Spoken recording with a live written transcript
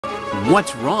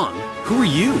What's wrong? Who are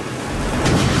you?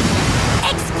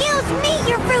 Excuse me,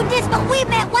 your rudeness, but we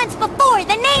met once before.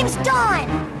 The name's Dawn.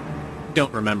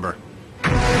 Don't remember.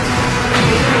 You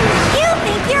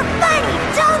think you're funny,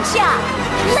 don't ya?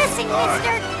 Listen,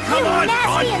 mister, you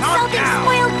nasty, insulting,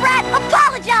 spoiled brat,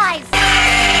 apologize!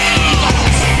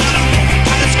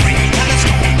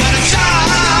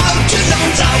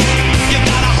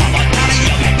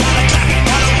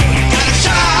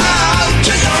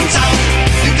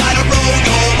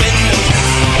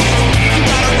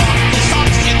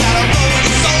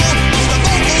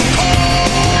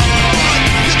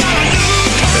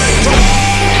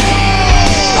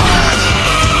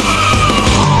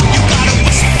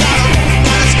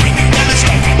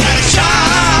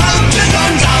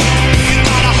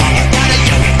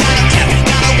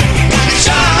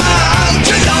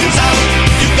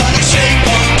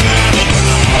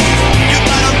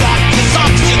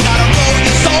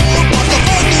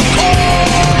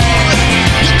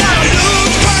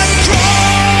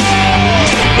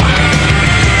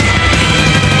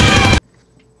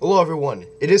 Hello everyone,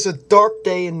 it is a dark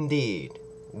day indeed.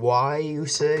 Why, you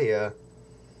say?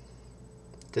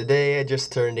 Today I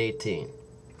just turned 18.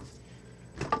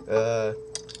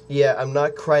 Yeah, I'm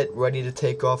not quite ready to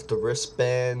take off the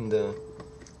wristband.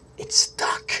 It's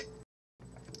stuck.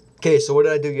 Okay, so what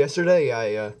did I do yesterday?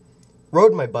 I,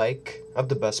 rode my bike up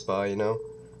to Best Buy, you know.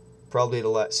 Probably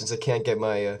since I can't get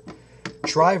my,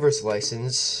 driver's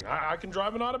license. I can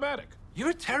drive an automatic.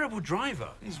 You're a terrible driver.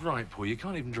 He's right, Paul. You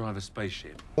can't even drive a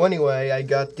spaceship. Well, anyway, I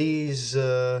got these,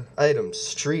 items.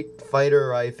 Street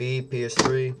Fighter IV,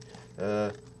 PS3,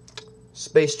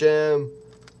 Space Jam,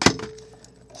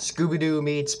 Scooby-Doo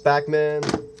meets Pac-Man,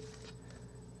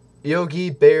 Yogi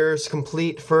Bear's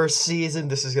complete first season.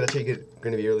 This is gonna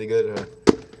be really good.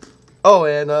 Oh,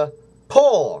 and,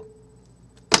 Paul!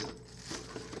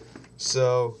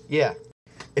 So, yeah.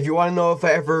 If you want to know if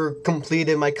I ever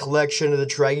completed my collection of the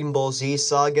Dragon Ball Z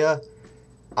saga,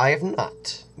 I have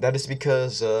not. That is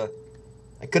because, I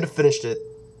could have finished it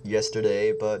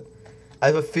yesterday, but I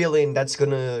have a feeling that's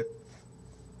gonna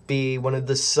be one of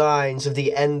the signs of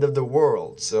the end of the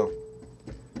world, so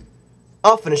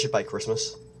I'll finish it by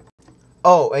Christmas.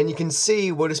 Oh, and you can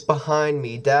see what is behind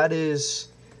me. That is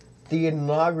the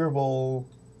inaugural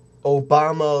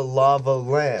Obama lava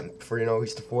lamp for, you know,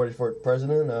 he's the 44th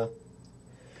president.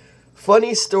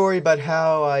 Funny story about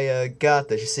how I got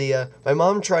this. You see, my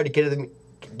mom tried to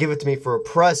give it to me for a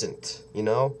present, you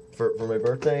know, for my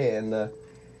birthday, and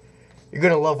you're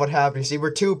gonna love what happened. You see,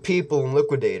 we're two people in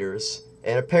Liquidators,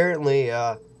 and apparently,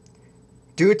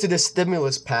 due to the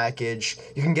stimulus package,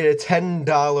 you can get a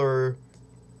 $10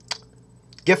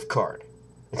 gift card.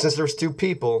 And since there's two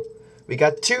people, we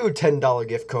got two $10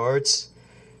 gift cards,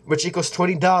 which equals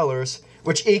 $20.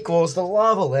 Which equals the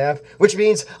lava lamp, which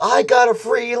means I got a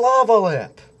free lava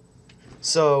lamp.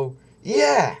 So,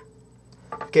 yeah.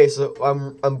 Okay, so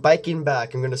I'm biking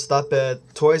back. I'm gonna stop at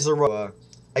Toys R Us.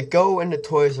 I go into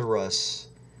Toys R Us.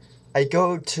 I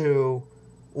go to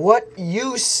what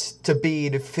used to be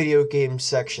the video game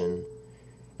section,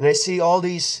 and I see all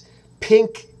these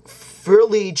pink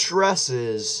frilly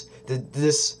dresses.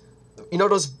 This, you know,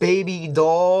 those baby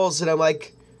dolls, and I'm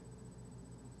like,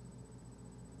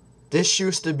 this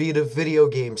used to be the video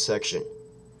game section.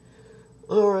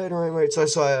 Alright. So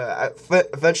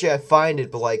eventually I find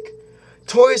it, but like,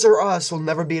 Toys R Us will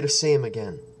never be the same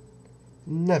again.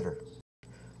 Never.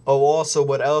 Oh, also,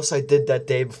 what else I did that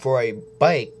day before I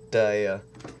biked, I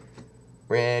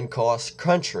ran cross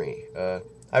country.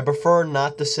 I prefer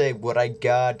not to say what I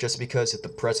got just because it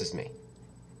depresses me.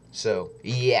 So,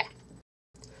 yeah.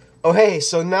 Oh, hey,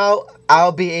 so now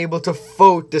I'll be able to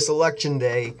vote this election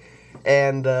day.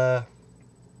 And,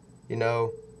 you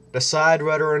know, decide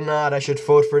whether or not I should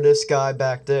vote for this guy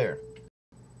back there.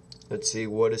 Let's see,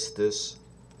 what is this?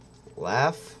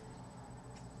 Laugh?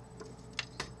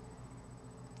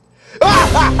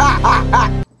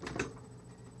 I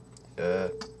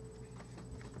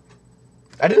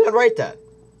did not write that.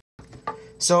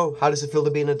 So, how does it feel to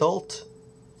be an adult?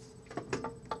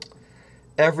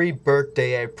 Every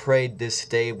birthday I prayed this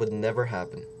day would never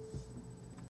happen.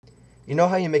 You know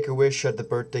how you make a wish at the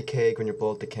birthday cake when you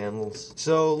blow out the candles?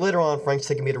 So later on, Frank's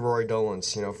taking me to Rory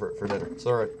Dolan's, you know, for dinner. It's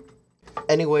alright.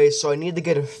 Anyway, so I need to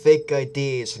get a fake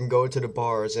ID so I can go to the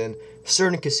bars and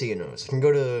certain casinos. I can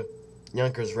go to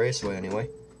Yonkers Raceway anyway.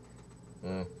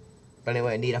 But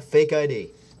anyway, I need a fake ID.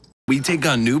 We take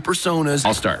on new personas.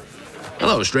 I'll start.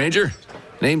 Hello, stranger.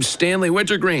 Name's Stanley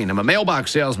Wintergreen. I'm a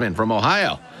mailbox salesman from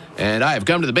Ohio. And I have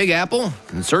come to the Big Apple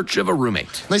in search of a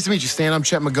roommate. Nice to meet you, Stan. I'm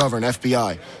Chet McGovern,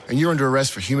 FBI. And you're under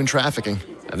arrest for human trafficking.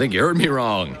 I think you heard me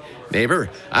wrong. Neighbor,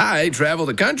 I travel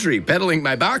the country peddling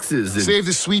my boxes and... Save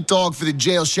the sweet dog for the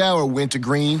jail shower,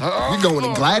 Wintergreen. You're going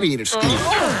to gladiator school.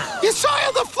 You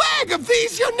soiled the flag of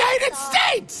these United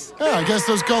States! Yeah, I guess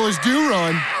those colors do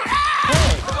run.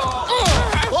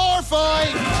 Bar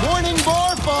fight! Morning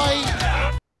bar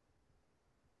fight!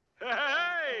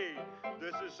 Hey!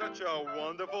 This is such a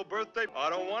wonderful birthday. I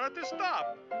don't want it to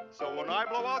stop. So when I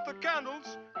blow out the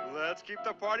candles, let's keep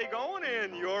the party going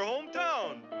in your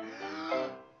hometown.